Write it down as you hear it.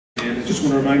Just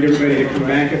want to remind everybody to come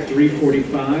back at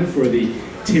 3:45 for the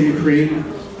Tim Crane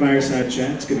Fireside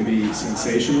Chat. It's going to be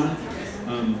sensational.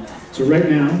 So right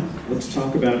now, let's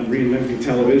talk about reinventing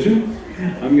television.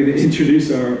 I'm going to introduce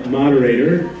our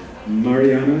moderator,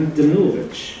 Mariana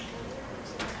Danilovich.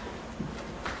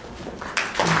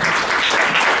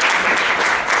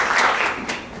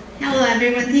 Hello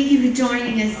everyone, thank you for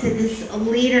joining us at this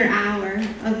later hour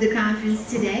of the conference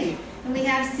today. And we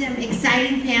have some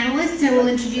exciting panelists. I will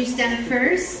introduce them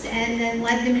first and then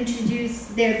let them introduce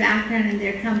their background and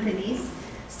their companies.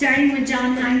 Starting with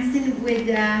John Heinsohn with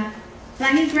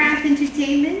Bunny Graph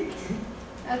Entertainment.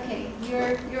 Okay,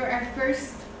 you're our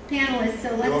first panelist,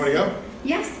 so let's... You want me to go?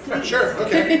 Yes, please. Sure,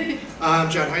 okay.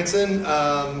 I'm John Heinsohn.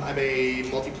 I'm a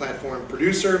multi-platform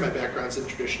producer. My background's in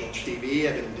traditional TV.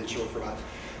 I've been in digital for about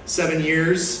 7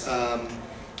 years.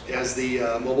 As the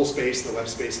mobile space and the web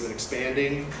space have been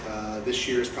expanding, this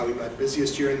year is probably my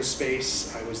busiest year in the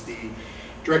space. I was the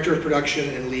director of production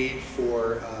and lead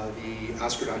for the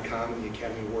Oscar.com and the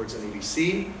Academy Awards on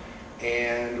ABC.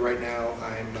 And right now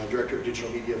I'm director of digital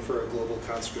media for a global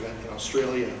concert event in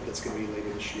Australia that's going to be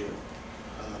later this year,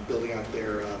 building out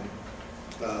their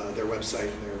website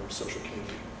and their social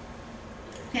community.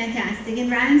 Fantastic. And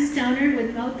Ryan Stoner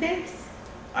with Mopix.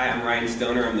 Hi, I'm Ryan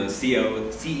Stoner. I'm the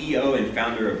CEO and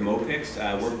founder of Mopix.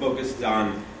 We're focused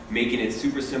on making it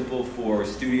super simple for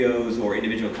studios or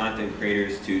individual content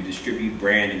creators to distribute,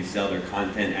 brand, and sell their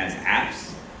content as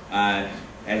apps.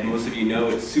 As most of you know,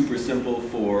 it's super simple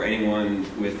for anyone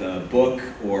with a book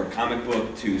or comic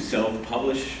book to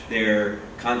self-publish their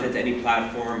content to any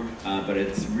platform, but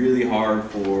it's really hard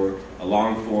for a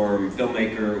long-form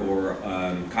filmmaker or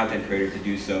content creator to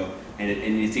do so, and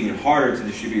it's even harder to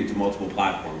distribute to multiple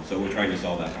platforms, so we're trying to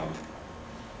solve that problem.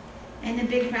 And a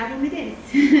big problem it is.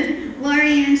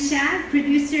 Lori-Ann Schack,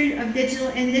 producer of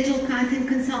digital content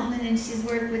consultant, and she's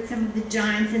worked with some of the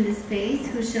giants in the space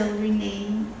who shall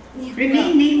remain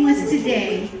nameless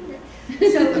today.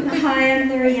 So, hi, I'm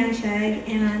Lori-Ann Schack,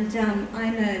 and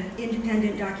I'm an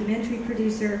independent documentary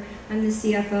producer. I'm the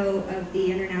CFO of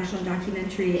the International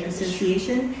Documentary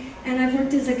Association, and I've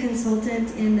worked as a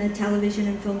consultant in the television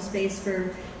and film space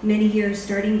for many years,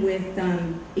 starting with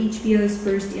HBO's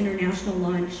first international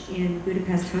launch in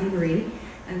Budapest, Hungary.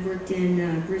 I've worked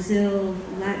in Brazil,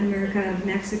 Latin America,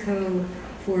 Mexico,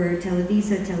 for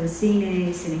Televisa, Telecine,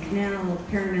 Cinecanal,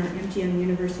 Paramount, MGM,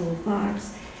 Universal,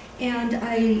 Fox. And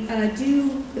I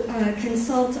do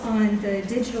consult on the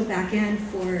digital back end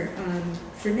for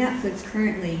Netflix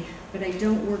currently, but I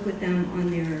don't work with them on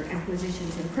their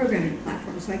acquisitions and programming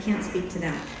platforms, so I can't speak to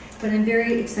that. But I'm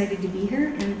very excited to be here,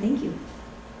 and thank you.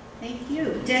 Thank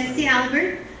you. Jesse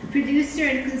Albert, producer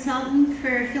and consultant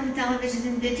for film, television,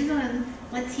 and digital, and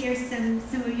let's hear some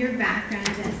of your background,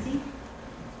 Jesse.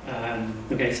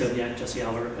 Okay, so yeah, Jesse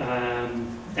Albert,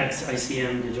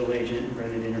 ex-ICM digital agent,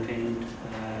 branded entertainment,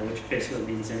 which basically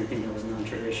means anything that was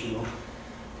non-traditional.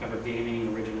 Covered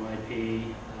gaming, original IP,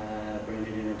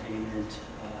 branded entertainment,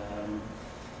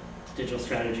 digital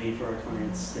strategy for our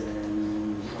clients,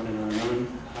 and on and on and on.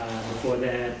 Before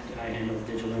that, I handled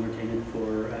digital entertainment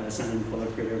for Simon Fuller,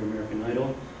 creator of American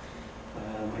Idol.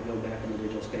 I go back in the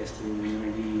digital space to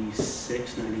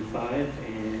 96, 95,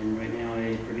 and right now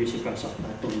I produce across all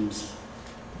platforms.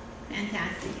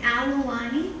 Fantastic. Al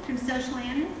Lalani from Social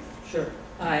Annex. Sure.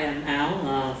 I am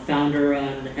Al, founder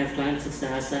and have client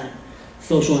success at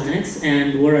Social Annex,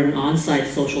 and we're an on-site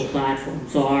social platform.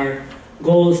 So our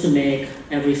goal is to make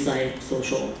every site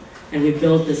social. And we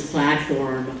built this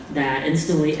platform that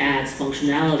instantly adds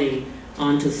functionality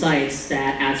onto sites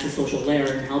that adds the social layer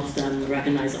and helps them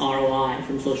recognize ROI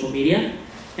from social media.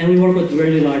 And we work with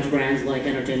really large brands like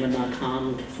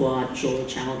entertainment.com, SWAT, Joel,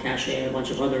 Channel Cache, and a bunch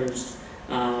of others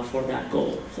for that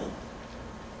goal.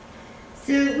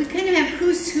 So we kind of have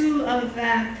who's who of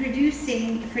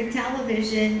producing for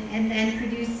television and then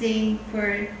producing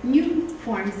for new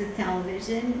forms of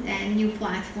television and new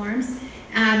platforms.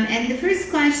 And the first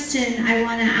question I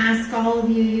want to ask all of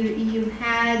you,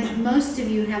 most of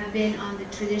you have been on the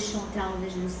traditional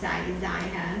television side as I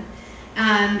have,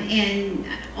 and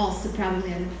also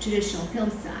probably on the traditional film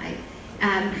side.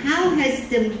 How has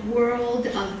the world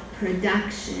of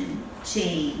production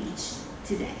changed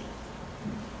today?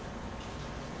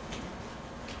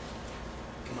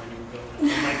 Come on, you go. The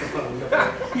microphone. Go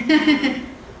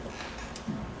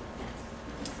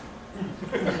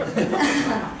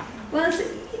Well, it's,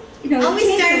 you know,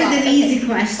 always start with an easy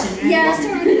question, right? Yeah,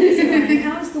 start with an easy one.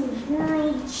 How has the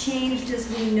world changed as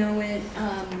we know it?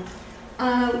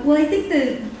 Well, I think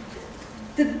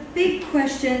the big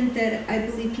question that I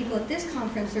believe people at this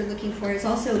conference are looking for is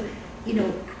also, you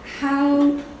know,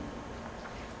 how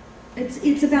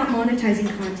it's about monetizing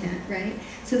content, right?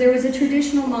 So there was a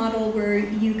traditional model where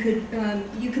you could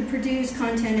produce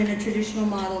content in a traditional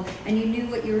model, and you knew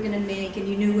what you were going to make, and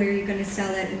you knew where you're going to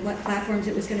sell it, and what platforms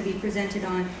it was going to be presented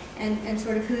on, and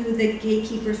sort of who the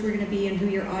gatekeepers were going to be, and who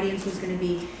your audience was going to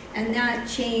be. And that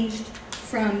changed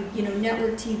from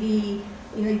network TV,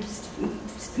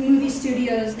 movie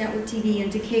studios, network TV,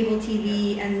 into cable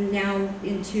TV, and now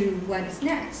into what's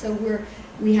next. So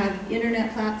we have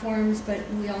internet platforms, but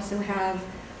we also have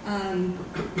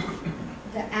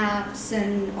the apps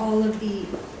and all of the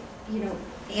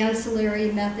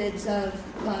ancillary methods of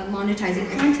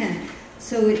monetizing content.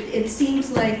 So it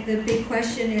seems like the big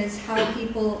question is how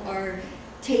people are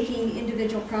taking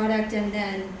individual product and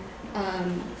then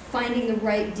finding the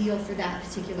right deal for that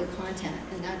particular content,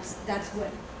 and that's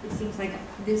what it seems like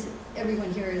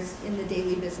everyone here is in the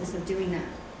daily business of doing that.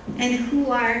 And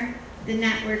who are the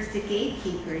networks, the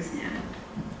gatekeepers now?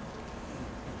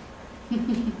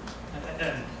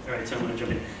 All right, so I'm going to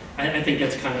jump in. I think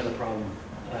that's kind of the problem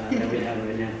that we have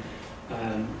right now.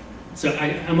 So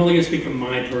I'm only going to speak from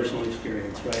my personal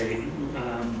experience, right?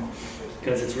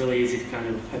 Because it's really easy to kind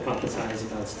of hypothesize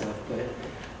about stuff, but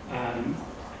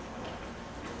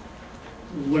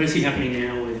what I see happening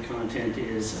now with content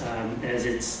is as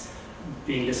it's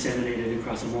being disseminated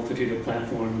across a multitude of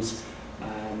platforms,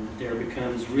 there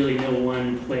becomes really no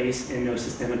one place and no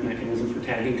systemic mechanism for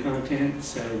tagging content.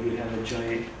 So you have a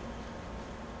giant,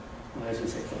 well, I was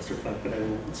going to say clusterfuck, but I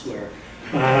won't swear.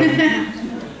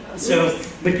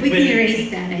 We can erase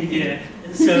that, I think. Yeah,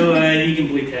 so you can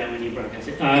bleep that when you broadcast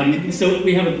it. So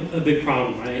we have a big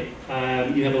problem, right?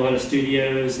 You have a lot of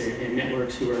studios and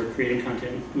networks who are creating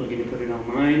content, looking to put it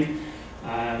online,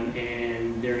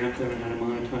 and they're not clear on how to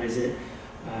monetize it.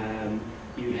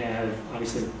 You have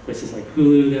obviously places like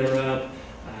Hulu that are up,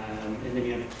 and then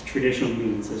you have traditional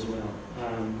means as well.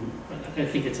 I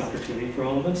think it's opportunity for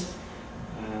all of us.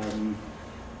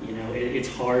 It's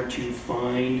hard to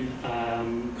find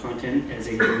content as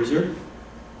a user.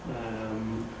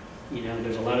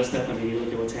 There's a lot of stuff. I mean, you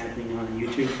look at what's happening on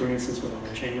YouTube, for instance, with all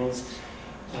the channels.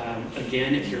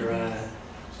 Again, if you're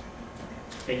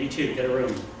hey, YouTube, get a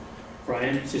room.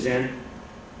 Brian, Suzanne,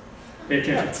 pay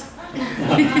attention.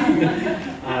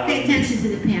 Pay attention to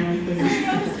the panel,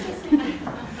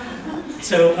 please.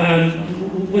 So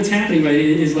what's happening, right,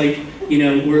 is like,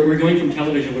 we're going from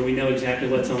television where we know exactly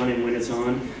what's on and when it's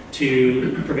on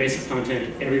to pervasive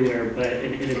content everywhere, but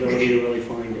an inability to really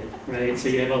find it, right? So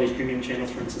you have all these premium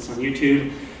channels, for instance, on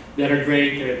YouTube that are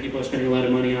great, that people are spending a lot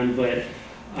of money on, but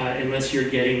unless you're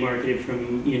getting marketed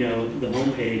from, the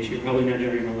homepage, you're probably not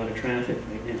generating a lot of traffic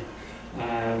right now.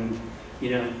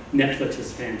 Netflix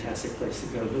is a fantastic place to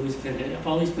go. Hulu's fantastic.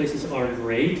 All these places are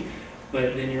great,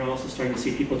 but then you're also starting to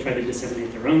see people try to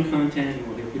disseminate their own content, and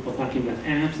we'll hear people talking about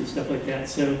apps and stuff like that.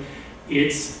 So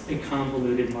it's a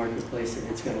convoluted marketplace, and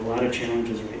it's got a lot of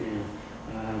challenges right now.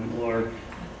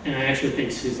 And I actually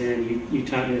think, Suzanne, you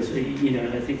taught me this,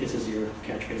 I think this is your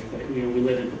catchphrase, but we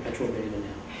live in perpetual beta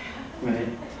now, right?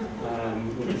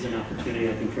 Which is an opportunity,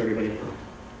 I think, for everybody.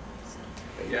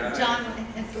 Yeah. John,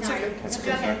 go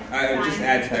ahead. I would just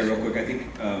add to that real quick. I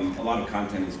think a lot of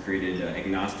content is created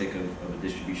agnostic of a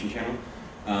distribution channel,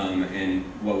 and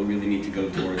what we really need to go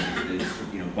towards is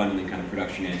bundling kind of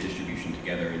production and distribution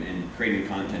together, and creating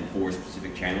content for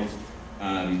specific channels.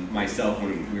 Myself,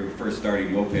 when we were first starting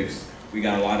Mopix, we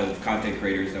got a lot of content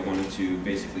creators that wanted to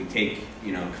basically take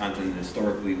content that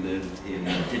historically lived in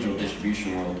the digital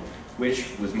distribution world,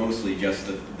 which was mostly just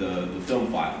the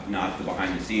film file, not the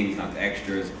behind the scenes, not the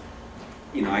extras.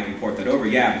 I can port that over,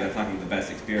 yeah, but that's not going to be the best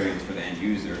experience for the end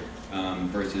user.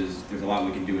 Versus there's a lot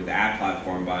we can do with the app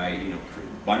platform by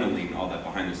bundling all that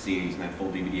behind the scenes and that full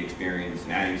DVD experience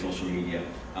and adding social media.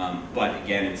 But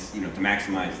again, it's to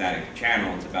maximize that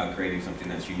channel. It's about creating something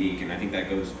that's unique, and I think that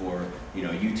goes for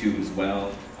YouTube as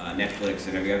well, Netflix,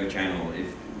 and every other channel.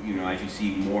 If as you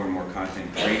see more and more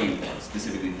content creating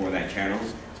specifically for that channel,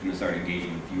 it's going to start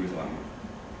engaging with viewers a lot more.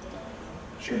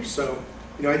 Sure. So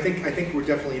I think we're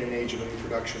definitely in an age of a new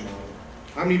production model.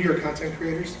 How many of you are content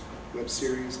creators? Web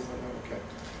series and whatnot? Okay.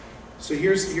 So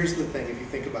here's the thing, if you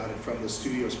think about it from the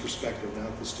studio's perspective, now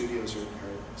that the studios are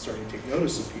starting to take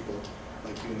notice of people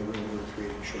like you in the room who are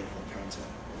creating short form content.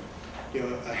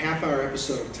 A half-hour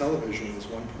episode of television is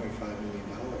 $1.5 million.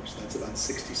 That's about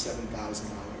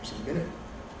 $67,000 a minute.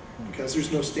 Because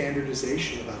there's no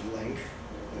standardization about length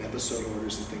and episode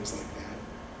orders and things like that.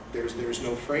 There's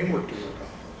no framework to work off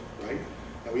of, right?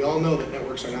 Now we all know that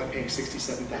networks are not paying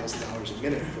 $67,000 a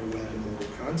minute for web and mobile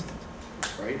content,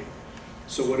 right?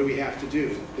 So what do we have to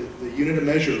do? The unit of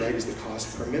measure, right, is the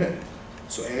cost per minute.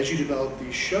 So as you develop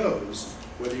these shows,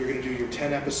 whether you're going to do your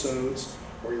 10 episodes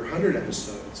or your 100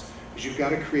 episodes is you've got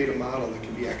to create a model that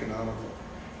can be economical.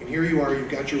 And here you are, you've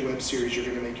got your web series, you're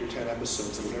going to make your 10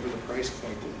 episodes at whatever the price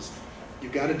point is.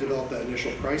 You've got to develop that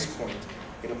initial price point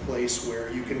in a place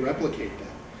where you can replicate that.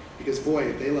 Because boy,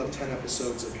 if they love 10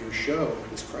 episodes of your show at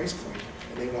this price point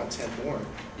and they want 10 more,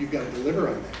 you've got to deliver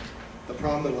on that. The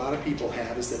problem that a lot of people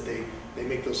have is that they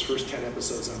make those first 10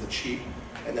 episodes on the cheap,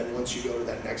 and then once you go to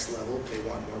that next level, they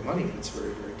want more money, and it's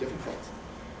very, very difficult.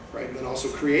 Right? And then also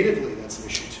creatively, that's an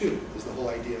issue too, is the whole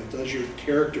idea of does your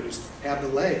characters have the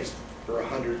legs for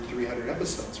 100, 300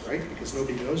 episodes, right? Because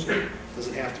nobody knows you. Does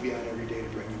it have to be on every day to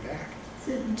bring you back?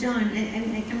 So John,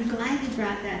 I'm glad you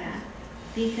brought that up,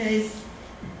 because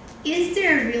is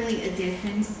there really a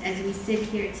difference as we sit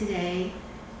here today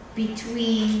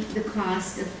between the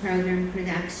cost of program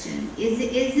production? Isn't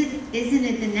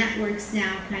it the networks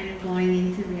now kind of going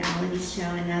into reality show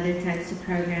and other types of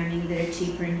programming that are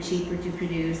cheaper and cheaper to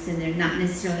produce, and they're not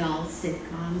necessarily all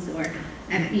sitcoms or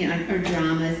or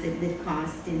dramas that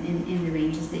cost in the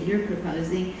ranges that you're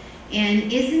proposing?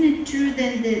 And isn't it true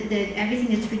then that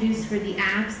everything that's produced for the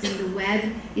apps and the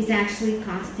web is actually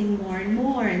costing more and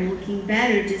more and looking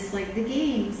better, just like the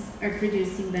games are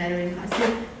producing better in cost?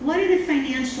 So what are the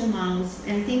financial models?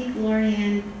 And I think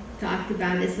Lorianne talked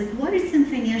about this. Like, what are some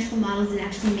financial models that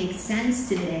actually make sense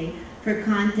today for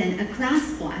content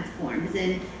across platforms,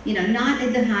 and not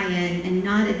at the high end and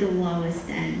not at the lowest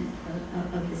end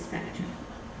of the spectrum?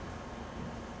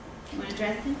 You want to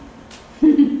address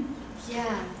it?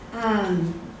 Yeah.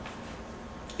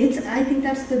 I think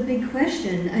that's the big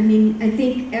question. I mean, I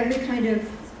think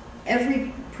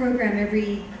every program,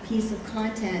 every piece of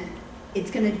content,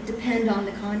 it's going to depend on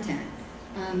the content.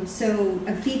 So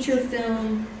a feature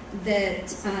film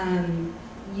that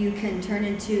you can turn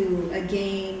into a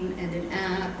game and an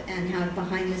app and have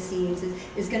behind the scenes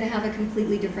is going to have a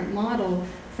completely different model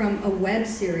from a web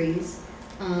series.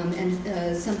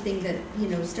 And something that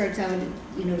starts out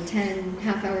 10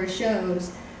 half-hour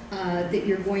shows that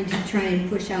you're going to try and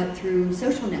push out through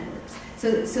social networks. So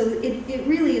it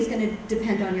really is going to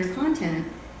depend on your content,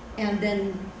 and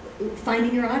then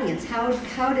finding your audience.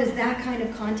 How does that kind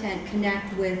of content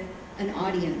connect with an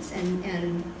audience,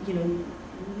 and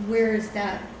where is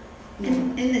that?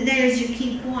 And there's your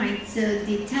key point. So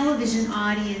the television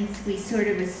audience we sort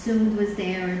of assumed was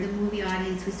there, or the movie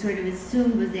audience we sort of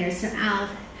assumed was there. So Al,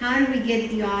 how do we get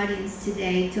the audience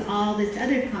today to all this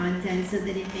other content so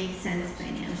that it makes sense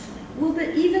financially? Well, but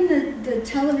even the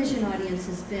television audience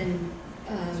has been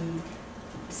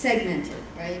segmented,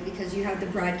 right? Because you have the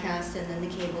broadcast and then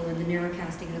the cable and the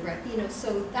narrowcasting and the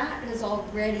so that has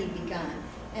already begun.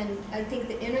 And I think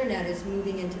the internet is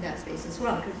moving into that space as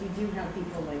well, because you do have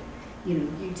people like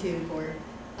YouTube or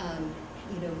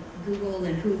Google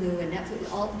and Hulu and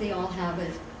Netflix. They all have a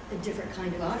different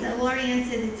kind of audience. So Lorianne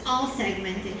says it's all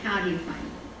segmented. How do you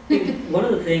find it? One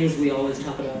of the things we always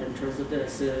talk about in terms of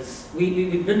this is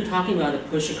we've been talking about a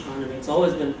push economy. It's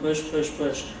always been push, push,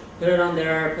 push. Put it on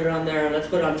there, let's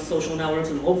put it on social networks,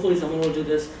 and hopefully someone will do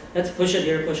this. Let's push it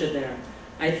here, push it there.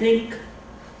 I think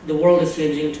the world is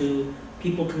changing to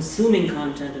people consuming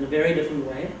content in a very different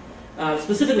way.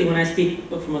 Specifically, when I speak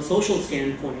from a social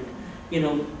standpoint,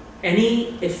 any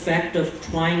effect of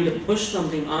trying to push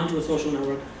something onto a social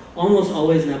network almost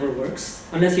always never works,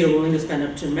 unless you're willing to spend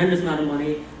a tremendous amount of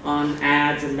money on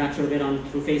ads and that sort of it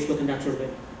through Facebook and that sort of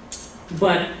it.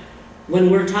 But when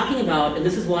we're talking about, and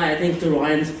this is why I think to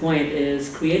Ryan's point, is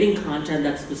creating content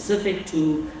that's specific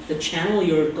to the channel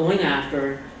you're going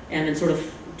after, and then sort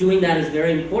of doing that is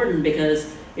very important, because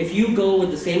if you go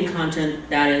with the same content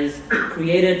that is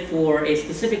created for a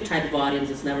specific type of audience,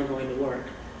 it's never going to work.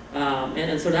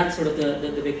 And so that's sort of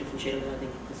the big differentiator that I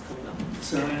think is coming up.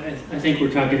 So I think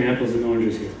we're talking apples and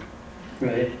oranges here,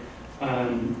 right?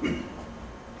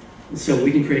 So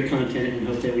we can create content and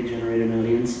hope that we generate an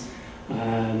audience.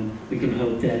 We can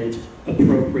hope that it's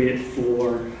appropriate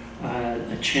for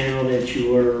a channel that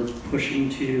you're pushing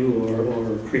to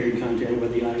or creating content where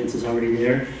the audience is already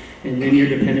there. And then you're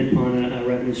dependent upon a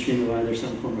revenue stream of either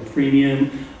some form of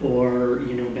freemium or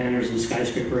banners and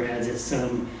skyscraper ads at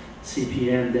some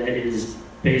CPM that is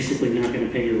basically not going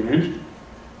to pay your rent.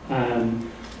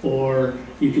 Or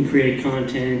you can create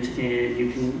content and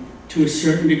you can, to a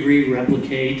certain degree,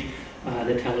 replicate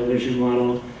the television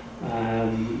model,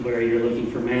 where you're looking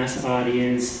for mass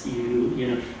audience.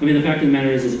 The fact of the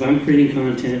matter is if I'm creating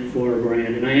content for a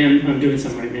brand, and I'm doing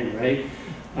some right now, right?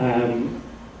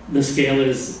 The scale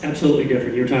is absolutely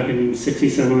different. You're talking 60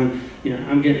 some on,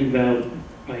 I'm getting about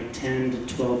 $10,000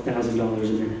 to $12,000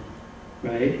 a minute,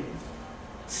 right?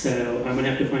 So I'm gonna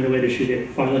have to find a way to shoot it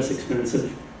far less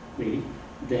expensively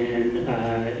than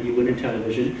you would in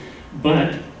television.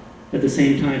 But At the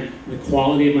same time, the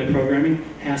quality of my programming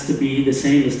has to be the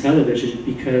same as television,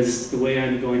 because the way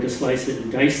I'm going to slice it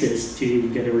and dice this to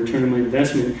get a return on my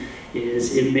investment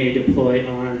is it may deploy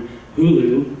on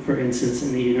Hulu, for instance,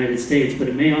 in the United States, but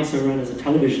it may also run as a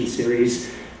television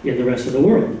series in the rest of the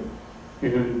world.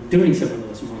 And I'm doing some of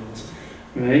those models,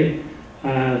 right?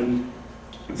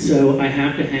 So I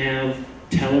have to have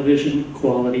television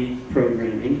quality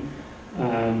programming,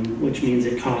 which means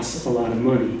it costs a lot of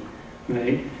money,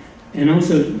 right? And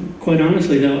also, quite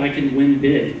honestly though, I can win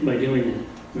big by doing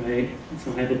that, right?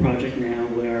 So I have a project now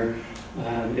where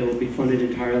it will be funded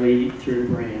entirely through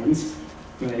brands,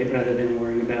 right, rather than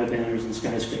worrying about banners and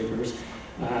skyscrapers.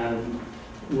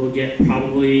 We'll get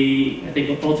probably, I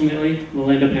think ultimately, we'll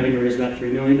end up having to raise about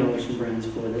 $3 million from brands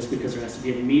for this, because there has to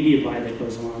be a media buy that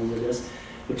goes along with this,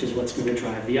 which is what's going to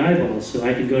drive the eyeballs. So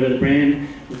I can go to the brand,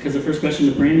 because the first question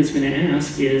the brand is going to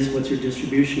ask is, what's your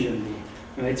distribution going to be?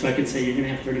 Right? So I could say you're going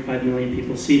to have 35 million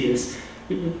people see this,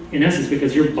 in essence,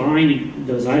 because you're buying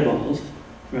those eyeballs,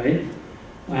 right?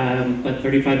 But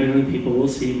 35 million people will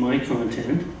see my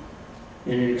content,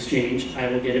 and in exchange,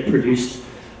 I will get it produced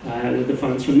with the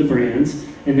funds from the brands,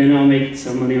 and then I'll make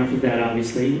some money off of that,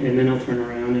 obviously, and then I'll turn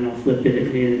around and I'll flip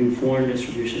it in foreign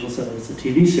distribution. I'll sell it as a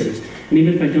TV series. And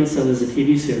even if I don't sell it as a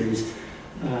TV series,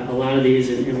 a lot of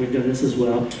these, and we've done this as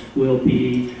well, will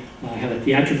be have a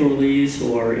theatrical release,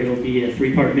 or it'll be a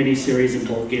 3-part miniseries in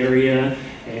Bulgaria,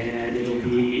 and it'll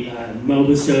be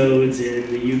mobisodes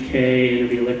in the UK, and it'll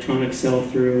be electronic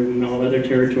sell-through in all other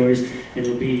territories, and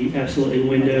it'll be absolutely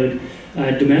windowed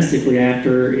domestically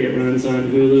after it runs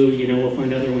on Hulu. You know, we'll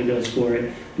find other windows for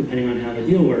it, depending on how the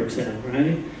deal works out,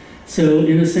 right? So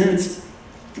in a sense,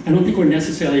 I don't think we're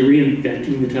necessarily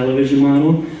reinventing the television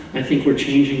model. I think we're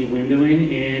changing the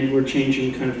windowing, and we're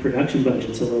changing kind of production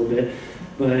budgets a little bit.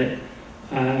 But,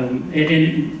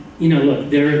 and you know, look,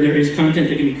 there is content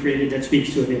that can be created that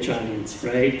speaks to a niche audience,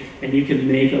 right? And you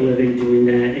can make a living doing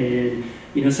that, and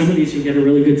you know, some of these you get a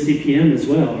really good CPM as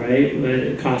well, right? But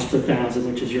it cost per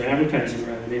thousand, which is your advertising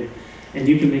revenue, and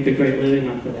you can make a great living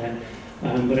off of that.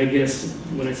 But I guess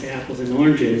when I say apples and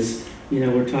oranges, you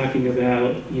know, we're talking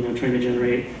about, you know, trying to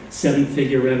generate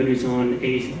 7-figure revenues on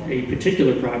a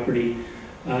particular property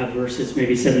versus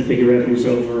maybe 7-figure revenues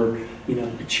over, you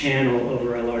know, a channel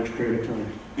over a large period of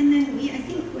time. And then I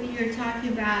think what you're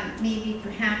talking about, maybe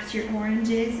perhaps your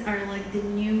oranges are like the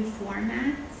new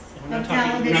formats of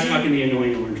television. We're not talking the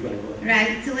annoying orange, by the way.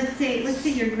 Right. So let's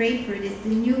say your grapefruit is the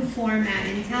new format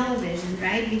in television,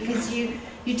 right? Because you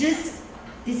just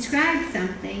described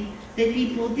something that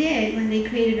people did when they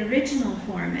created original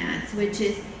formats, which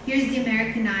is, here's the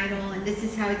American Idol, and this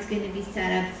is how it's going to be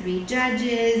set up: 3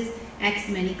 judges, X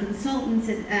many consultants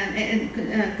and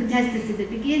contestants at the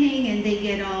beginning, and they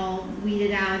get all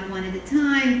weeded out one at a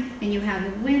time, and you have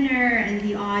a winner, and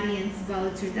the audience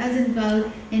votes or doesn't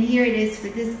vote, and here it is for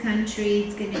this country.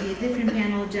 It's going to be a different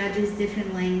panel of judges,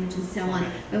 different language, and so on.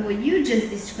 But what you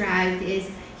just described is,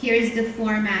 here's the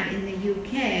format in the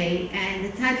UK, and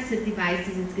the types of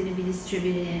devices it's going to be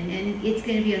distributed in, and it's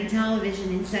going to be on television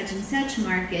in such and such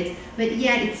markets, but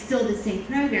yet it's still the same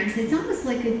program. So it's almost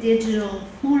like a digital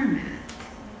format.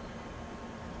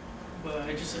 Well,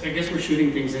 I guess we're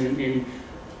shooting things in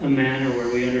a manner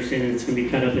where we understand that it's going to be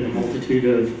cut up in a multitude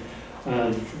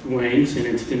of lengths, and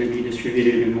it's going to be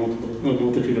distributed in a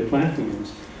multitude of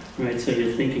platforms, right? So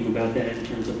you're thinking about that in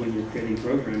terms of when you're creating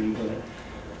programming,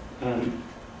 but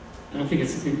I don't think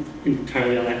it's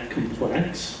entirely all that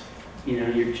complex. You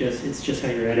know, it's just how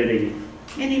you're editing.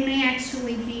 And it may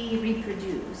actually be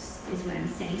reproduced, is what I'm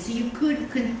saying. So you could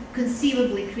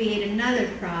conceivably create another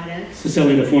product. So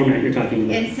selling the format you're talking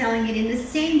about. And selling it in the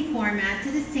same format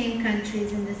to the same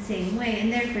countries in the same way, and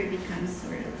therefore it becomes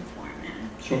sort of a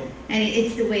format. Sure. And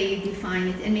it's the way you define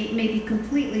it, and it may be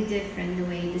completely different the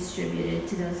way you distribute it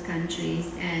to those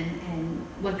countries and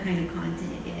what kind of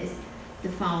content it is the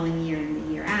following year and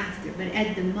the year after. But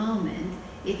at the moment,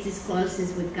 it's as close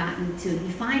as we've gotten to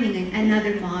defining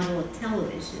another model of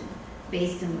television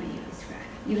based on what you described.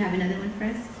 You have another one for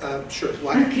us? Sure.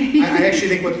 Well, okay. I actually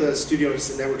think what the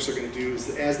studios and networks are going to do is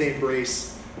that as they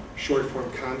embrace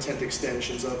short-form content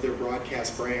extensions of their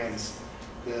broadcast brands,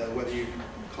 whether you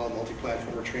call it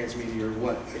multi-platform or transmedia or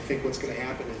what, I think what's going to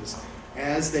happen is,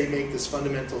 as they make this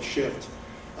fundamental shift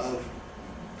of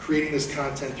creating this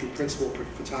content through principal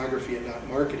photography and not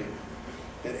marketing,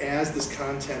 that as this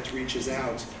content reaches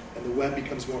out and the web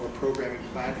becomes more of a programming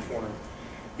platform,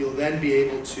 you'll then be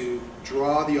able to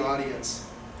draw the audience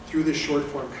through this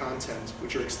short-form content,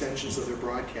 which are extensions of their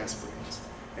broadcast brands,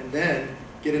 and then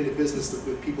get into business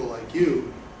with people like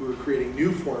you who are creating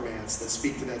new formats that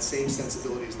speak to that same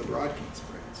sensibility as the broadcast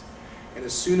brands. And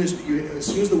as soon as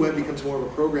the web becomes more of a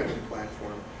programming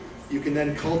platform, you can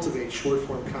then cultivate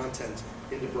short-form content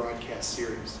into broadcast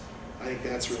series. I think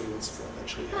that's really what's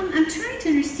eventually happening. I'm trying to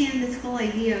understand this whole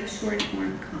idea of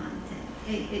short-form content.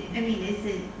 I mean, is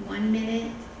it 1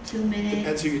 minute, 2 minutes?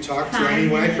 Depends who you talk to. 5 I mean,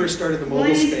 when I minutes? first started the mobile What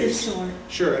is space, the short?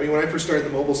 sure. I mean, when I first started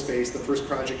the mobile space, the first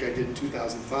project I did in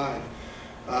 2005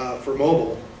 for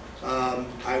mobile,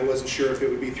 I wasn't sure if it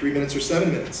would be 3 minutes or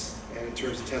 7 minutes. And in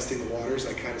terms of testing the waters,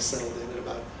 I kind of settled in at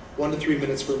about 1 to 3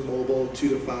 minutes for mobile, 2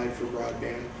 to 5 for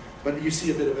broadband. But you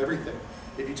see a bit of everything.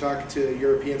 If you talk to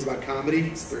Europeans about comedy,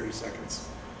 it's 30 seconds.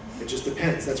 It just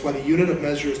depends. That's why the unit of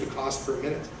measure is the cost per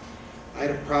minute. I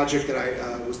had a project that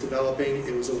I was developing.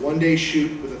 It was a 1-day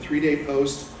shoot with a 3-day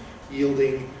post,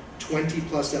 yielding 20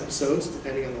 plus episodes,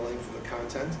 depending on the length of the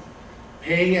content.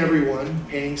 Paying everyone,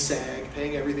 paying SAG,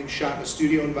 paying everything, shot in a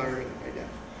studio environment in high def.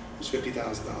 It was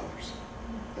 $50,000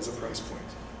 as a price point.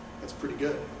 That's pretty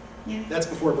good. Yeah. That's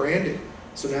before branding.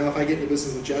 So now if I get into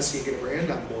business with Jesse and get a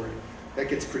brand on board, that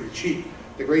gets pretty cheap.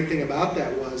 The great thing about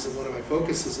that was, and one of my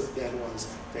focuses then was,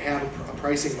 to have a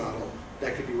pricing model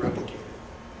that could be replicated.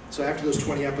 So after those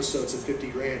 20 episodes at 50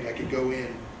 grand, I could go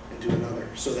in and do another,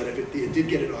 so that if it did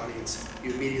get an audience,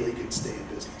 you immediately could stay in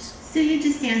business. So you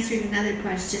just answered another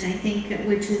question, I think,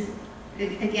 which is,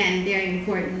 again, very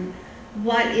important.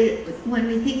 When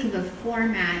we think of a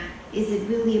format, is it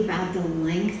really about the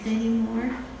length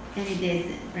anymore? And it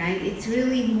isn't, right? It's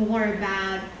really more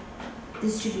about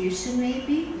distribution,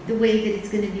 maybe, the way that it's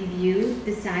going to be viewed,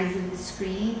 the size of the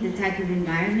screen, the type of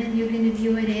environment you're going to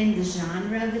view it in, the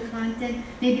genre of the content.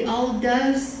 Maybe all of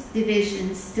those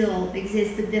divisions still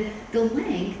exist, but the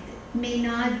length may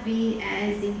not be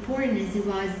as important as it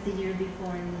was the year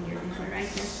before and the year before, right?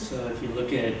 So if you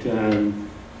look at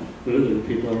Hulu,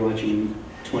 people are watching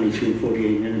 22 and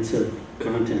 48 minutes of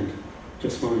content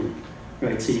just fine,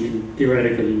 right? So you can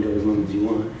theoretically go as long as you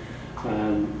want.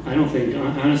 I don't think,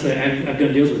 honestly, I've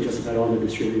done deals with just about all the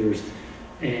distributors,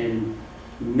 and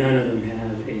none of them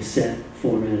have a set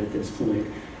format at this point.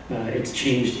 It's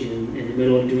changed in the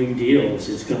middle of doing deals.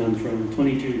 It's gone from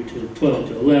 22 to 12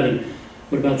 to 11.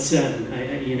 What about 7?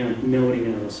 Nobody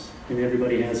knows, and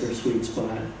everybody has their sweet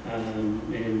spot.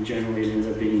 And generally, it ends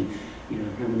up being,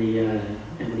 how many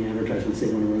advertisements they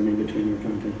want to run in between their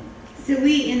content. So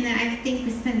I think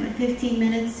we spent 15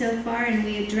 minutes so far, and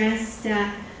we addressed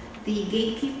the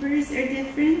gatekeepers are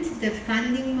different, the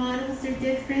funding models are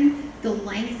different, the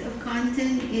length of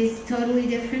content is totally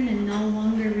different and no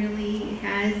longer really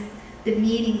has the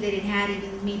meaning that it had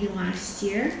in maybe last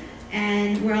year.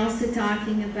 And we're also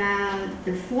talking about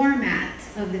the format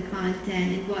of the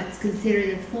content, and what's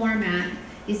considered a format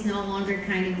is no longer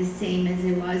kind of the same as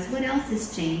it was. What else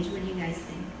has changed? What do you guys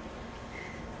think?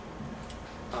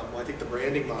 Well, I think the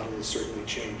branding model has certainly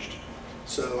changed.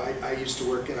 So I used to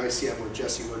work at ICM where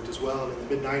Jesse worked as well, and in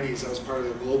the mid-90s I was part of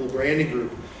the global branding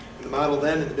group. And the model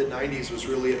then in the mid-90s was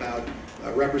really about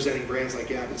representing brands like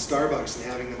Gap and Starbucks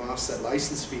and having them offset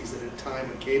license fees at a time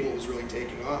when cable was really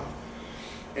taking off.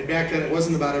 And back then it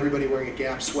wasn't about everybody wearing a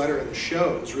Gap sweater in the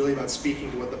show, it was really about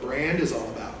speaking to what the brand is all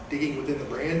about, digging within the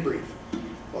brand brief.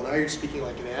 Well, now you're speaking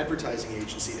like an advertising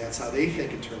agency, that's how they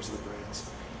think in terms of the brands.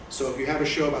 So if you have a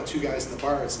show about two guys in the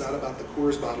bar, it's not about the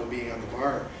Coors bottle being on the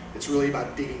bar. It's really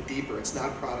about digging deeper. It's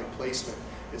not product placement.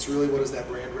 It's really what does that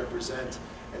brand represent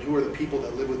and who are the people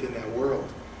that live within that world.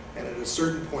 And at a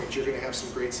certain point, you're going to have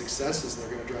some great successes and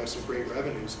they're going to drive some great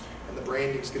revenues. And the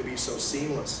branding is going to be so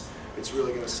seamless, it's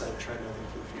really going to set a trend, I think,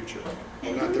 for the future.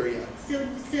 We're not there yet. So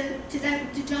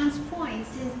to John's point,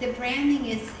 since the branding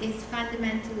is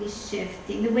fundamentally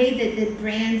shifting, the way that the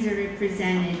brands are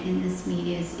represented in this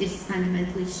media is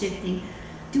fundamentally shifting.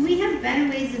 Do we have better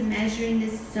ways of measuring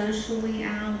this socially,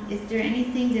 Al? Is there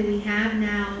anything that we have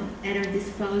now at our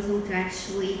disposal to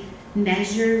actually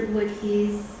measure what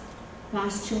he's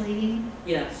postulating?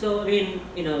 Yeah, so I mean,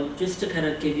 just to kind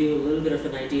of give you a little bit of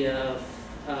an idea of,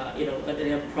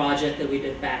 a project that we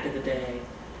did back in the day,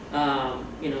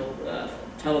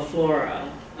 Teleflora,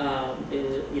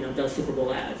 does Super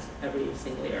Bowl ads every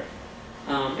single year.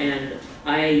 And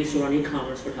I used to run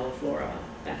e-commerce for Teleflora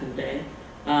back in the day.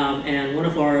 And one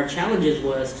of our challenges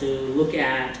was to look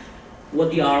at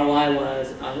what the ROI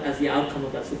was as the outcome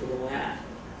of that Super Bowl ad.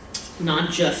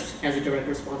 Not just as a direct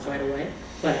response right away,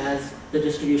 but as the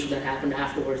distribution that happened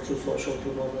afterwards through social,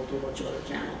 through mobile, through a bunch of other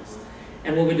channels.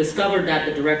 And when we discovered that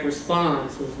the direct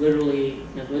response was literally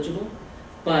negligible,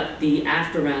 but the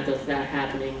aftermath of that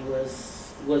happening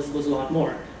was a lot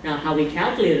more. Now, how we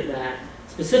calculated that,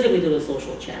 specifically to the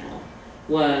social channel,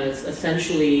 was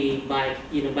essentially by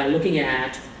looking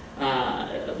at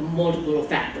multiple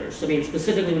factors. I mean,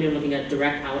 specifically when you're looking at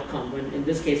direct outcome, when in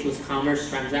this case was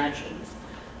commerce transactions.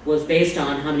 was based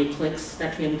on how many clicks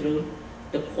that came through,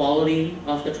 the quality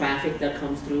of the traffic that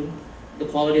comes through, the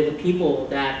quality of the people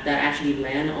that actually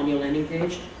land on your landing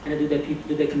page, and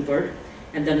do they convert?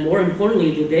 And then more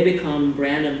importantly, do they become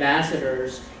brand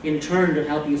ambassadors in turn to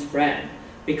help you spread?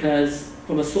 Because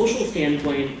from a social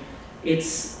standpoint,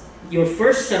 it's your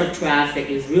first set of traffic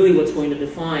is really what's going to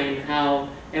define how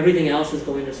everything else is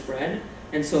going to spread.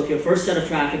 And so if your first set of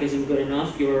traffic isn't good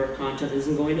enough, your content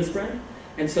isn't going to spread.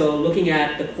 And so looking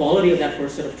at the quality of that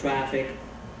first set of traffic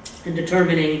and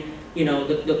determining, you know,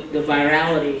 the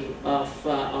virality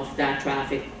of that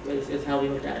traffic is how we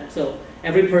looked at it. So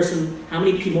every person, how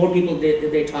many more people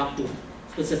did they talk to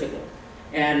specifically?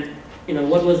 And, you know,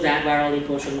 what was that virality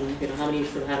quotient? You know, how did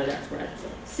that spread?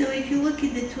 So if you look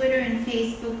at the Twitter and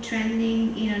Facebook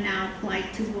trending, you know, now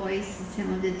applied to voice and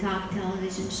some of the top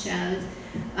television shows,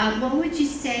 what would you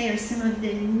say are some of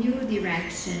the new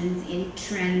directions in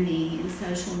trending in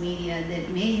social media that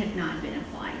may have not been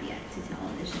applied yet to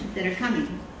television, that are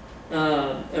coming?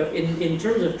 In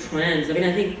terms of trends, I mean,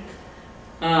 I think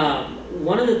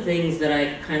one of the things that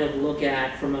I kind of look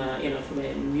at from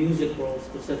a music world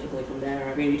specifically from there,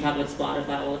 I mean, we talk about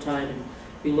Spotify all the time, and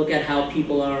we look at how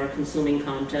people are consuming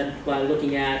content by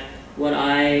looking at what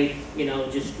I, you know,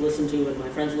 just listen to and my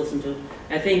friends listen to.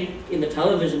 I think in the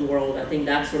television world, I think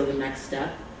that's sort of the next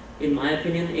step, in my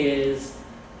opinion, is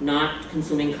not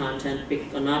consuming content,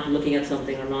 or not looking at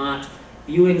something, or not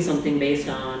viewing something based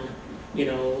on, you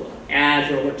know,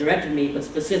 ads or what directed me, but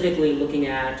specifically looking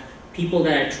at people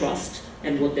that I trust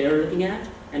and what they're looking at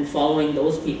and following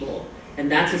those people.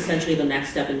 And that's essentially the next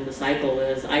step in the cycle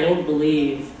is I don't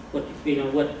believe what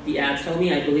the ads tell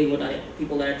me, I believe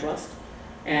people that I trust.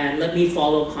 And let me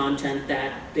follow content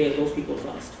that those people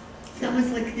trust. It's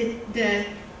almost like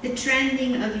the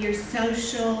trending of your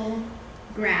social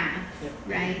graph,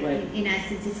 right? In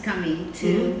essence, is coming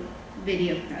to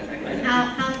video programs. Right.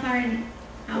 How far in?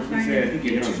 I think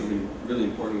you hit on something really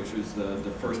important, which was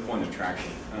the first point of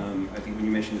traction. I think when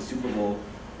you mentioned the Super Bowl,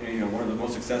 you know, one of the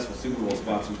most successful Super Bowl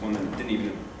spots was one that didn't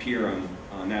even appear on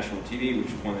national TV,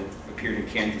 which was one that appeared in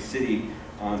Kansas City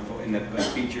and that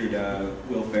featured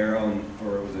Will Ferrell and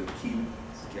was it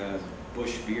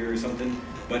Busch beer or something.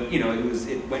 But you know,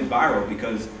 it went viral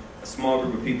because a small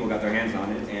group of people got their hands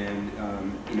on it, and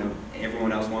you know,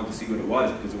 everyone else wanted to see what it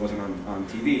was because it wasn't on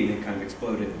TV, and it kind of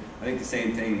exploded. I think the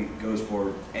same thing goes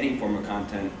for any form of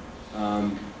content.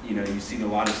 You know, you've seen a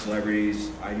lot of celebrities.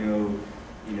 I know,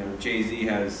 you know, Jay-Z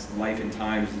has Life and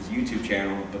Times, his YouTube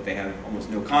channel, but they have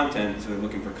almost no content, so they're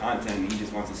looking for content, and he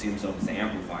just wants to see himself as the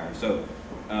amplifier. So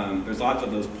there's lots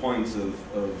of those points of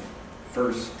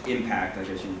first impact, I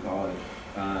guess you would call it,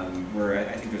 where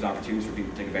I think there's opportunities for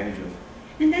people to take advantage of.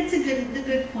 And that's a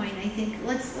good point. I think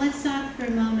let's talk for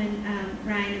a moment,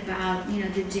 Ryan, about, you know,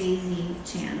 the Jay-Z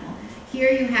channel. Here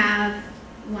you have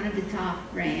one of the top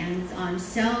brands on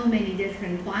so many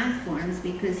different platforms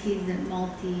because he's a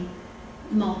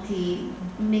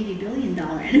maybe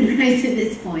billion-dollar enterprise at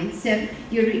this point. So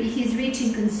he's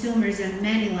reaching consumers on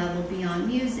many levels beyond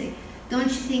music. Don't you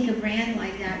think a brand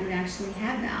like that would actually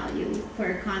have value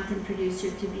for a content producer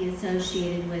to be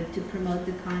associated with, to promote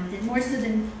the content, more so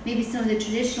than maybe some of the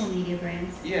traditional media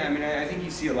brands? Yeah, I mean, I think you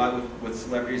see a lot with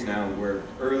celebrities now, where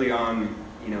early on,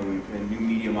 you know, when new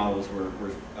media models were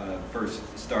first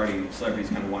starting, celebrities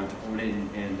kind of wanted to own it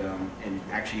and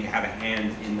actually have a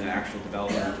hand in the actual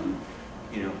development, and,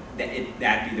 you know,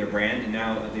 that be their brand. And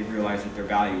now they've realized that their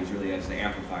value is really as the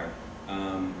amplifier.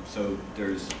 So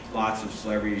there's lots of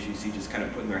celebrities you see just kind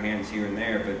of putting their hands here and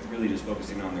there, but really just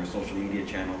focusing on their social media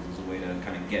channels as a way to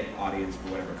kind of get audience for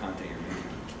whatever content you're making.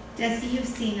 Jesse, you've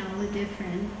seen all the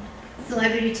different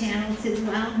celebrity channels as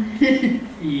well.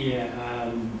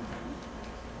 Yeah.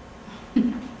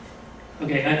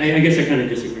 Okay, I guess I kind of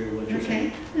disagree with what you're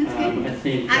saying. That's good. I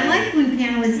think I like when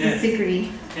panelists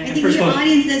disagree. I think the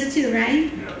audience does too, right?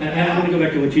 I want to go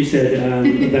back to what you said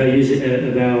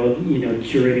about you know,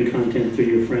 curating content through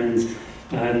your friends.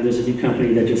 There's a new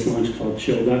company that just launched called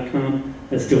Chill.com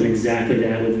that's doing exactly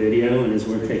that with video and is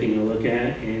worth taking a look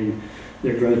at. And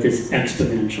their growth is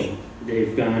exponential.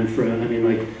 They've gone from, I mean,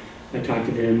 like, I talked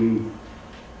to them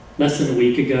less than a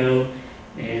week ago,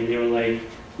 and they were like,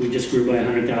 we just grew by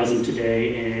 100,000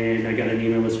 today, and I got an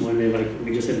email this Monday like,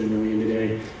 we just hit 1 million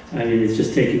today. I mean, it's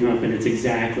just taking off, and it's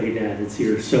exactly that. It's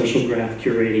your social graph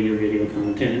curating your video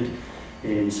content,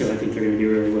 and so I think they're going to do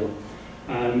really well.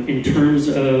 In terms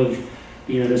of,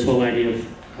 you know, this whole idea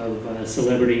of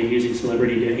celebrity and using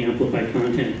celebrity to amplify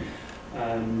content,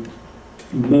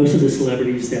 most of the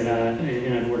celebrities that,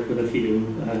 and I've worked with a few,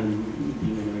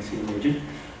 even though I see an agent,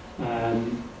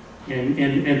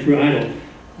 and through Idol,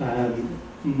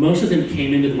 most of them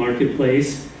came into the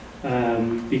marketplace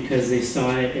because they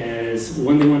saw it as,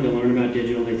 one, they wanted to learn about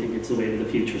digital, they think it's the way of the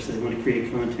future, so they want to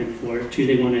create content for it. Two,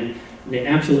 they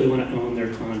absolutely want to own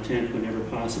their content whenever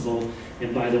possible.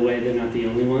 And by the way, they're not the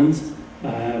only ones.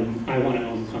 I want to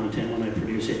own content when I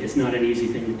produce it. It's not an easy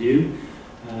thing to do,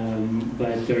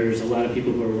 but there's a lot of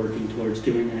people who are working towards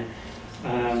doing that.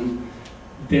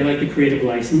 They like the creative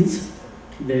license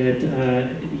that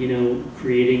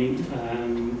creating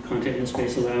content in the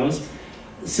space allows.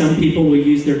 Some people will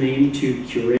use their name to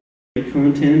curate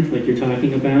content, like you're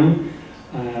talking about.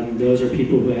 Those are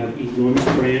people who have enormous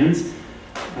brands.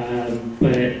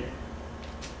 But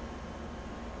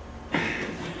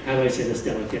how do I say this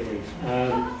delicately?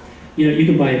 You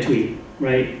can buy a tweet,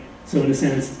 right? So in a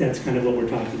sense, that's kind of what we're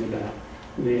talking about.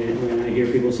 When I hear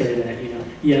people say that,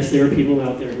 yes, there are people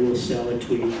out there who will sell a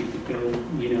tweet. You could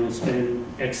go, spend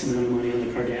X amount of money on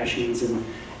the Kardashians,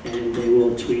 and they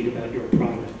will tweet about your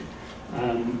product.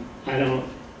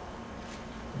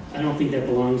 I don't think that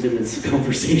belongs in this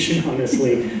conversation,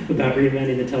 honestly, about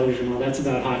reinventing the television model. That's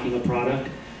about hawking a product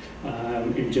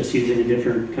and just using a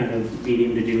different kind of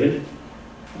medium to do it.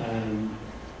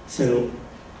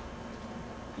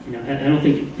 I don't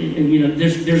think,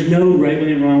 there's no right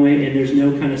way and wrong way, and there's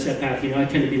no kind of set path. I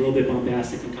tend to be a little bit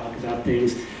bombastic and talk about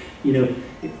things,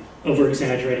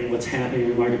 over-exaggerating what's happening in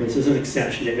the marketplace. There's an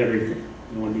exception to everything.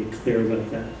 I want to be clear about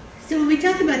that. So when we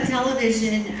talk about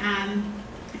television,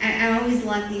 I always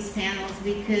love these panels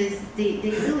because they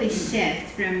really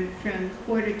shift from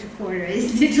quarter to quarter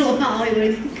as digital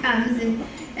Hollywood comes,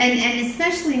 and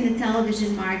especially in the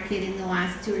television market in the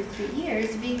last 2 or 3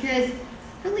 years, because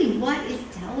really, what is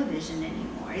television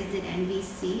anymore? Is it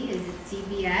NBC? Is it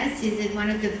CBS? Is it one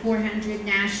of the 400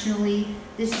 nationally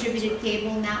distributed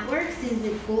cable networks? Is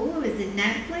it Hulu? Is it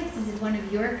Netflix? Is it one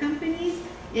of your companies?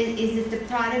 Is it the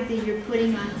product that you're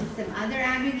putting onto some other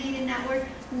aggregated network?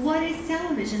 What is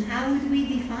television? How would we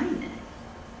define it?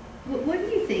 What do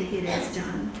you think it is,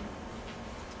 John?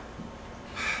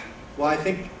 Well, I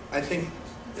think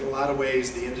in a lot of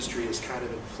ways the industry is kind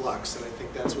of in flux, and I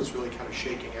think that's what's really kind of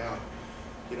shaking out.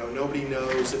 Nobody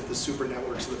knows if the super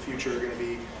networks of the future are going to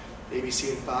be ABC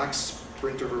and Fox,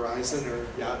 Sprint or Verizon, or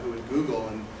Yahoo and Google.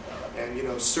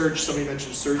 And search, somebody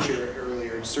mentioned search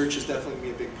earlier. Search is definitely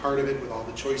going to be a big part of it with all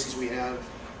the choices we have.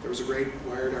 There was a great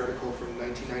Wired article from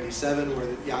 1997 where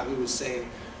Yahoo was saying,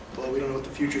 well, we don't know what the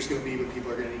future is going to be, but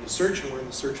people are going to need to search, and we're in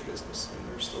the search business. And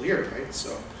they're still here, right?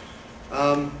 So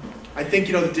I think,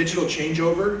 the digital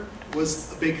changeover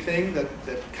was a big thing that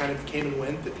kind of came and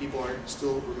went that people aren't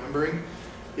still remembering.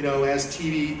 As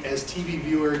TV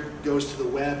viewer goes to the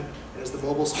web, as the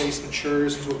mobile space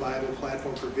matures into a viable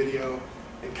platform for video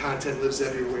and content lives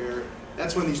everywhere,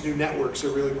 that's when these new networks are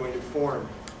really going to form.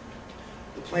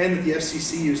 The plan that the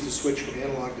FCC used to switch from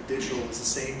analog to digital is the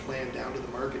same plan down to the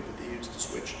market that they used to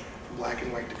switch from black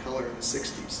and white to color in the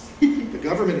 60s. The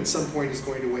government at some point is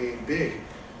going to weigh in big,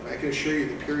 and I can assure you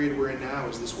the period we're in now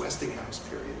is this Westinghouse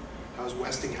period. How is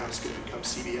Westinghouse going to become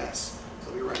CBS?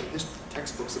 They'll be writing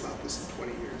textbooks about this in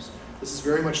 20 years. This is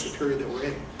very much the period that we're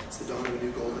in. It's the dawn of a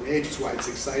new golden age. It's why it's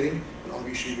exciting, and all of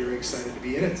you should be very excited to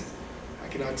be in it. I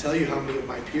cannot tell you how many of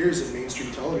my peers in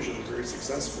mainstream television are very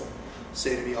successful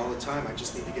say to me all the time, I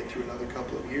just need to get through another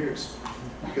couple of years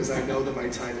because I know that my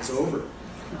time is over.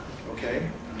 Okay?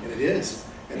 And it is.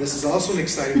 And this is also an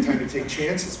exciting time to take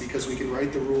chances because we can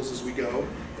write the rules as we go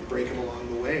and break them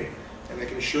along the way. And I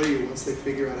can assure you, once they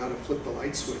figure out how to flip the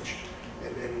light switch,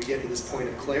 and we get to this point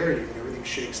of clarity when everything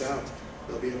shakes out,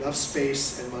 there'll be enough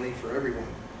space and money for everyone.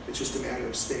 It's just a matter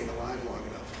of staying alive long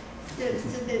enough.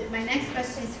 So my next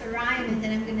question is for Ryan, and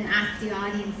then I'm going to ask the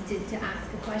audience to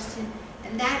ask a question.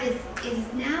 And that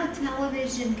is now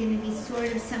television going to be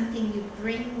sort of something you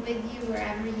bring with you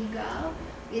wherever you go?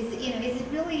 Is it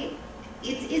really?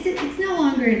 It's no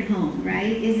longer at home,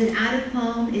 right? Is it out of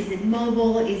home? Is it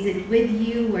mobile? Is it with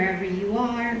you wherever you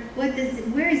are? Where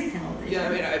is television?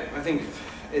 Yeah, I think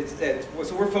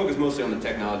so we're focused mostly on the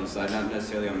technology side, not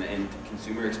necessarily on the end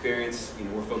consumer experience.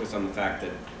 We're focused on the fact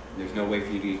that there's no way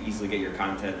for you to easily get your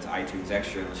content to iTunes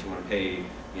Extra unless you want to pay,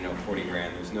 40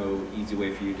 grand. There's no easy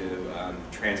way for you to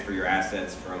transfer your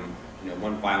assets from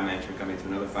one file management company to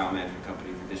another file management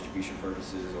company for distribution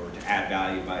purposes or to add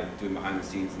value by doing behind the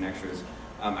scenes and extras.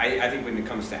 I think when it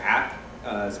comes to app,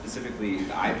 specifically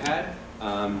the iPad,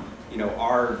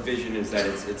 our vision is that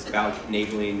it's about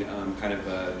enabling kind of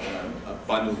a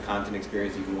bundled content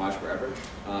experience you can watch wherever.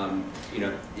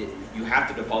 You have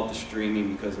to default to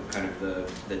streaming because of kind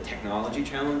of the technology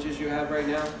challenges you have right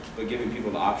now, but giving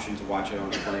people the option to watch it on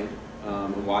a plane.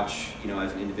 And watch,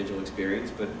 as an individual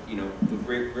experience. But, the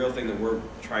real thing that we're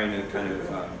trying to kind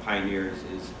of pioneer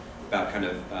is about kind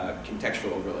of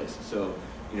contextual overlays. So,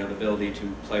 you know, the ability to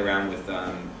play around with,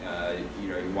 you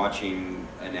know, you're watching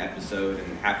an episode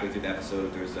and halfway through the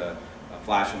episode there's a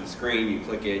flash on the screen, you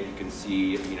click it, you can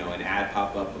see, you know, an ad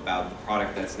pop up about the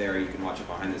product that's there, you can watch it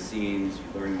behind the scenes,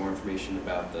 you learn more information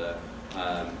about the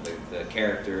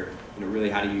character, you know, really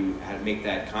how to make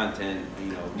that content,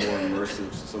 you know, more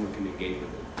immersive so someone can engage with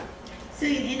it. So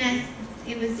in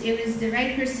essence, it was the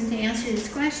right person to answer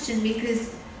this question,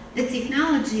 because the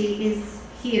technology is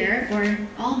here, or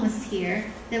almost here,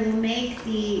 that will make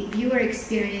the viewer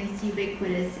experience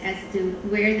ubiquitous as to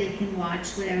where they can watch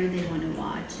whatever they want to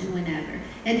watch and whenever.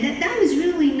 And that was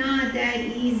really not that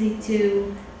easy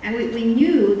to, and we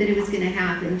knew that it was going to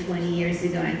happen 20 years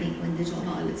ago, I think, when Digital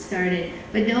Hollywood started,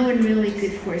 but no one really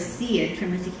could foresee it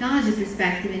from a technology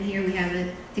perspective. And here we have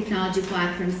a technology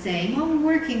platform saying, well,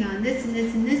 we're working on this and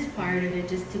this and this part of it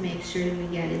just to make sure that we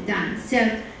get it done.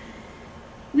 So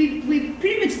we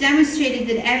pretty much demonstrated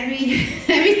that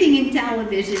everything in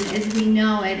television, as we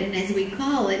know it and as we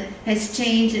call it, has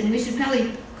changed, and we should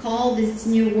probably call this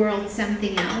new world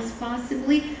something else,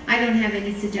 possibly. I don't have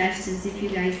any suggestions. If you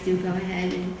guys do, go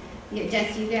ahead. And yeah,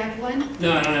 Jesse, you have one?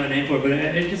 No, I don't have a name for it, but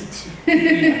it just,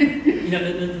 you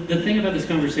know, the thing about this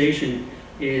conversation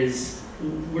is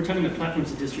we're talking about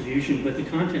platforms of distribution, but the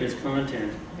content is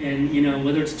content. And, you know,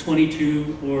 whether it's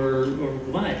 22 or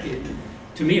what,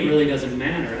 to me, it really doesn't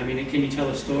matter. I mean, can you tell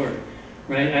a story,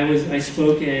 right? I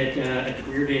spoke at a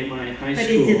career day at my high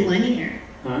school. But is it linear?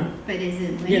 Huh? But is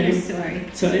it linear? Yeah. Sorry.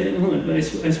 So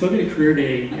I spoke at a career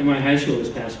day at my high school this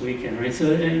past weekend, right?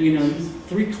 So, you know,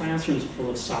 3 classrooms full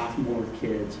of sophomore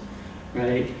kids,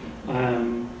 right?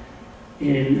 And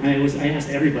I asked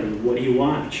everybody, what do you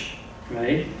watch,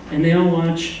 right? And they all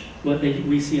watch what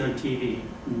we see on TV.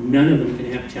 None of them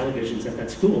can have televisions at that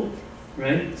school.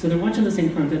 Right? So they're watching the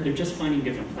same content, they're just finding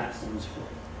different platforms for it.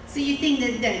 So you think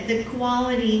that the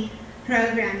quality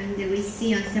programming that we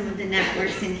see on some of the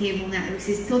networks and cable networks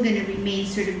is still going to remain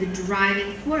sort of the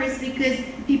driving force, because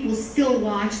people still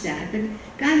watch that. But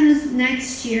God knows,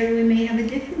 next year we may have a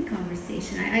different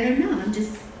conversation. I don't know. I'm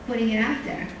just putting it out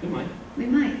there. We might. We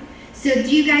might. So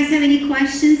do you guys have any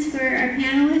questions for our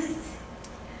panelists?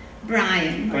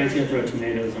 Brian. Brian's going to throw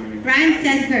tomatoes on you. Brian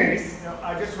said hers. You know,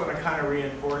 I just want to kind of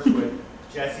reinforce what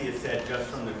Jesse has said just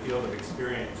from the field of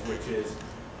experience, which is,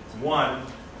 one,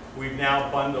 we've now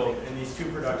bundled, in these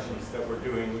 2 productions that we're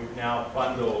doing, we've now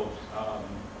bundled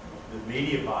the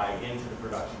media buy into the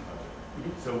production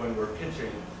budget. So when we're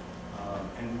pitching,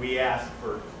 and we ask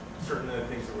for certain of the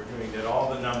things that we're doing, that all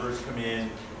the numbers come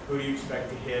in, who do you expect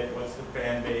to hit, what's the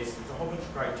fan base, there's a whole bunch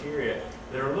of criteria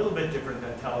that are a little bit different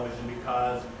than television,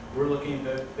 because we're looking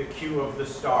at the cue of the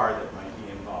star that might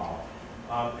be involved.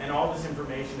 And all this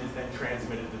information is then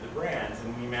transmitted to the brands,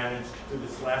 and we managed through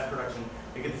this last production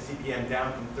to get the CPM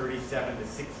down from 37 to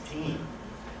 16,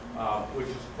 which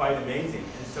is quite amazing.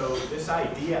 And so this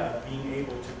idea of being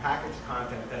able to package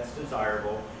content that's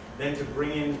desirable, then to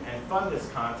bring in and fund this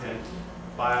content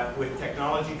with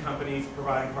technology companies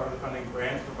providing part of the funding,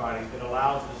 brands providing, that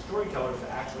allows the storytellers to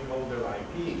actually hold their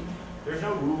IP. There's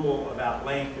no rule about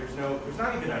length, there's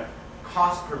not even a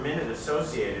cost per minute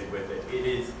associated with it. It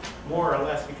is more or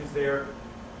less because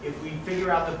if we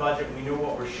figure out the budget, we know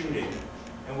what we're shooting,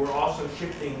 and we're also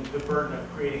shifting the burden of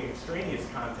creating extraneous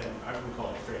content, I wouldn't call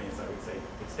it extraneous, I would say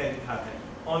extended content,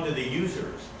 onto the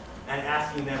users, and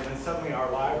asking them, and suddenly our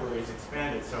library is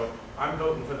expanded. So I'm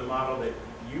voting for the model that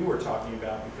you were talking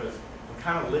about, because we're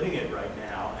kind of living it right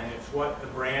now, and it's what the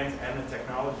brands and the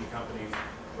technology companies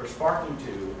are sparking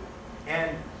to.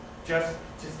 And just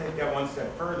take that one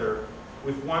step further,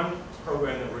 with one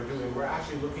program that we're doing, we're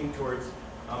actually looking towards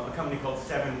a company called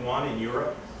 7-1 in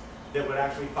Europe that would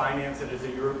actually finance it as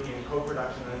a European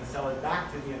co-production and then sell it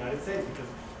back to the United States, because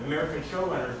American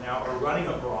showrunners now are running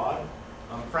abroad.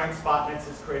 Frank Spotnitz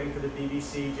is creating for the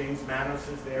BBC, James Manos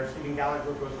is there, Stephen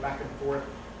Gallagher goes back and forth,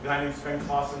 a guy named Sven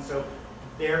Clausen. So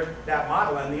they're that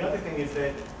model. And the other thing is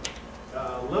that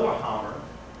Lillehammer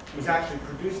was actually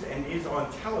produced and is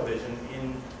on television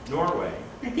in Norway.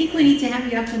 I think we need to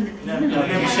have you up on the panel. No,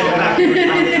 I'm saying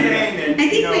that, I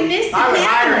think we missed the I would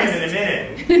hire him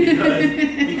panelist. in a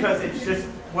minute, because it's just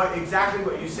exactly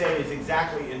what you say is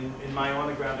exactly in my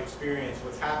on-the-ground experience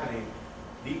what's happening.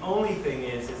 The only thing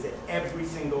is that every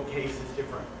single case is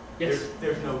different. Yes.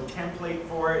 There's no template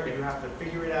for it. You have to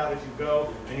figure it out as you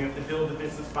go, and you have to build the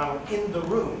business model in the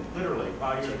room, literally,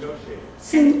 while you're negotiating.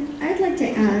 So I'd like to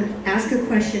ask a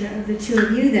question of the 2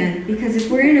 of you then, because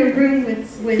if we're in a room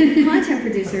with content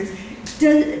producers,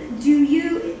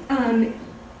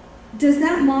 does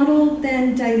that model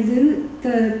then dilute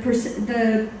the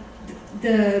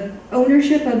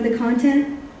ownership of the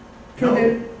content?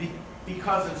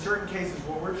 because in certain cases,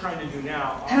 what we're trying to do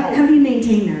now... How do you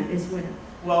maintain that is what...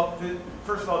 Well,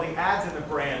 first of all, the ads and the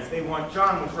brands, they want,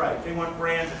 John was right, they want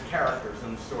brands as characters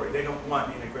in the story. They don't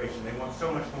want integration. They want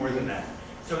so much more than that.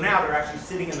 So now they're actually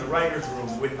sitting in the writer's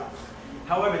room with us.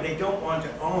 However, they don't want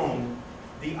to own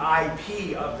the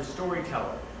IP of the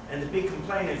storyteller. And the big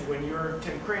complaint is when you're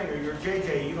Tim Crane or you're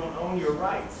JJ, you don't own your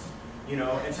rights. You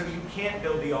know, and so you can't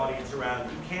build the audience around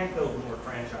it. You can't build more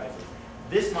franchises.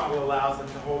 This model allows them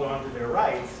to hold on to their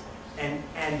rights, and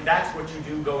that's what you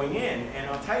do going in. And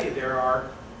I'll tell you, there are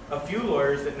a few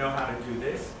lawyers that know how to do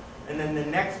this. And then the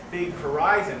next big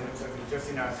horizon, which I think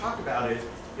Jesse and I have talked about, is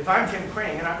if I'm Tim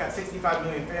Crane and I've got 65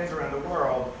 million fans around the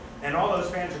world, and all those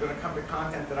fans are going to come to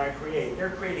content that I create,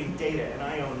 they're creating data, and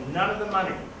I own none of the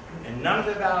money and none of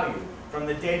the value from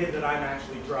the data that I'm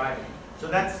actually driving. So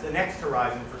that's the next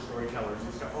horizon for storytellers,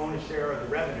 is to own a share of the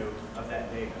revenue of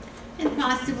that data. And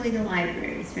possibly the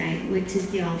libraries, right, which is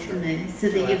the ultimate, so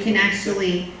that you can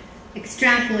actually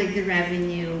extrapolate the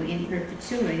revenue in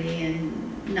perpetuity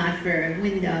and not for a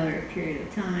window or a period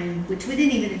of time, which we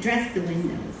didn't even address the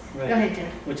windows. Right. Go ahead,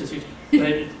 Jeff. Which is huge.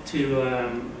 But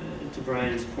to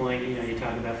Brian's point, you know, you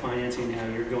talk about financing, how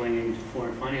you're going into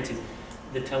foreign financing.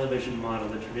 The television model,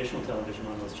 the traditional television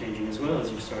model is changing as well, as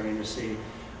you're starting to see,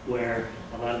 where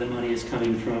a lot of the money is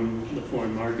coming from the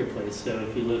foreign marketplace. So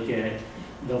if you look at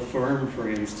The Firm, for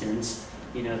instance,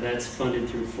 you know, that's funded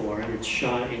through foreign. It's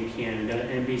shot in Canada.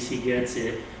 NBC gets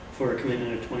it for a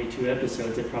commitment of 22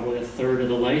 episodes at probably a third of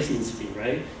the license fee,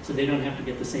 right? So they don't have to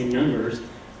get the same numbers,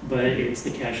 but it's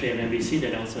the cachet of NBC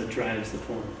that also drives the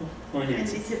foreign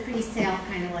financing. And it's a pre-sale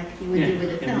kind of like you would do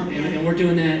with a film. And we're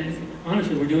doing that,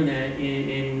 honestly, we're doing that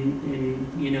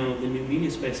in you know, the new media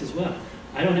space as well.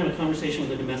 I don't have a conversation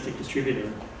with a domestic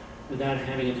distributor without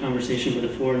having a conversation with a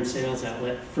foreign sales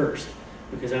outlet first,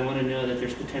 because I want to know that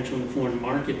there's potential in the foreign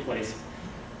marketplace.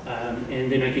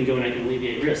 And then I can go and I can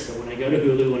alleviate risk. So when I go to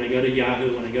Hulu, when I go to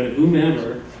Yahoo, when I go to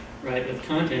whomever, right, with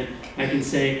content, I can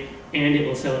say, and it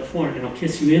will sell it foreign, and I'll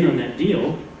kiss you in on that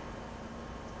deal,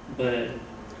 but,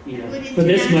 you know, for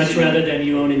this much rather than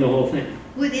you owning the whole thing.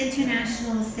 With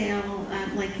international sale,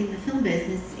 like in the film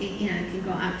business, you know, it can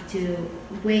go up to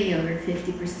way over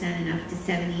 50% and up to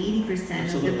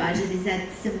 70–80% of the budget. Is that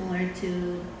similar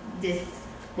to this?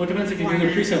 Well, it depends if you're doing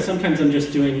a pre-sale. Sometimes I'm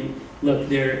just doing,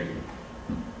 look,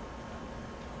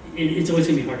 it's always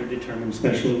going to be hard to determine,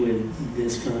 especially with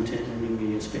this content in the new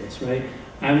media space, right?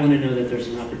 I want to know that there's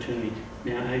an opportunity.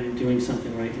 Now, I'm doing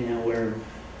something right now where,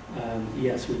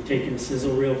 yes, we've taken a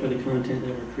sizzle reel for the content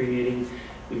that we're creating.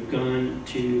 We've gone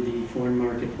to the foreign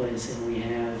marketplace, and we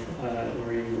have,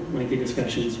 we're in lengthy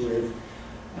discussions with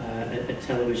a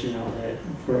television outlet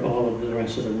for all of the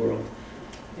rest of the world.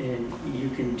 And you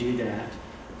can do that.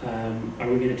 Are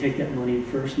we going to take that money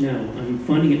first? No. I'm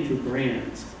funding it through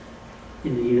brands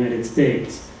in the United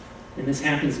States. And this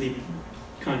happens to be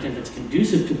content that's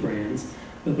conducive to brands,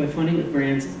 but by funding with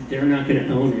brands, they're not going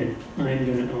to own it. I'm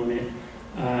going to own it.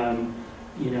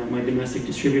 You know, my domestic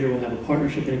distributor will have a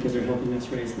partnership in it because they're helping us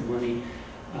raise the money.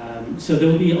 So there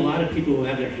will be a lot of people who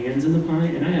have their hands in the pie,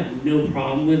 and I have no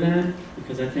problem with that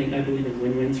because I believe in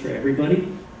win-wins for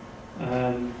everybody.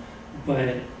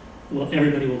 But well,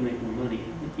 everybody will make more money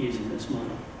using this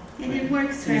model. And it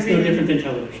works for and everyone. It's no different than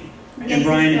television. Yes, And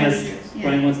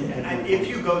Brian wants to add. And if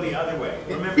you go the other way,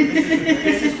 remember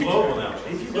this is global now.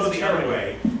 If you go the other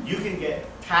way, you can get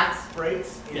tax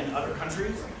breaks in other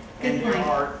countries. And there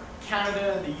are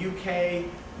Canada, the UK,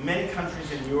 many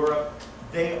countries in Europe,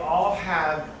 they all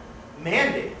have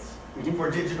mandates for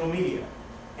digital media.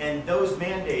 And those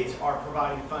mandates are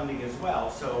providing funding as well.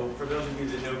 So for those of you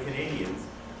that know Canadians,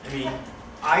 I mean,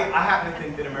 I happen to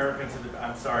think that Americans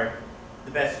are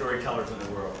the best storytellers in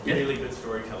the world, really good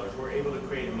storytellers. We're able to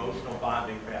create emotional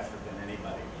bonding faster than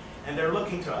anybody. And they're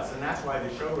looking to us, and that's why the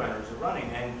showrunners are running.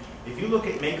 And if you look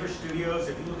at Maker Studios,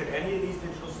 if you look at any of these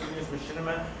digital studios,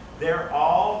 Machinima, they're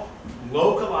all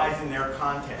localizing their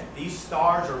content. These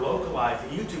stars are localizing,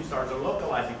 YouTube stars are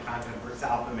localizing content for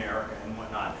South America and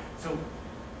whatnot. So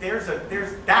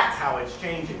that's how it's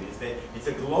changing, is that it's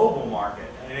a global market.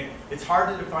 And it's hard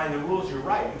to define the rules, you're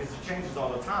right, because it changes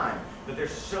all the time. But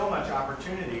there's so much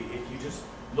opportunity if you just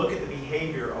look at the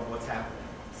behavior of what's happening.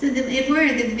 So we're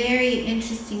at a very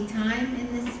interesting time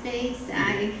in this space.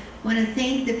 I want to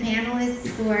thank the panelists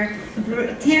for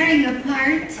tearing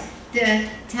apart the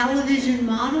television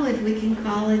model, if we can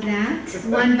call it that.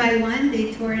 One by one,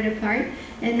 they tore it apart.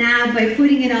 And now by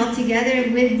putting it all together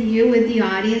with you, with the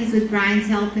audience, with Brian's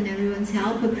help and everyone's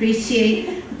help,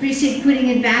 appreciate putting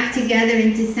it back together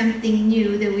into something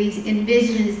new that we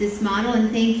envision as this model.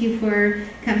 And thank you for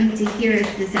coming to hear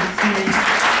us this afternoon.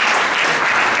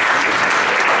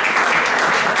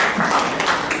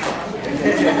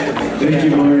 Thank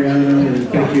you, Mariana, and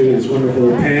thank you to this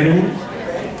wonderful panel.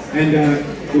 And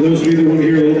for those of you that want to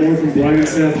hear a little more from Brian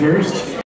Southhurst,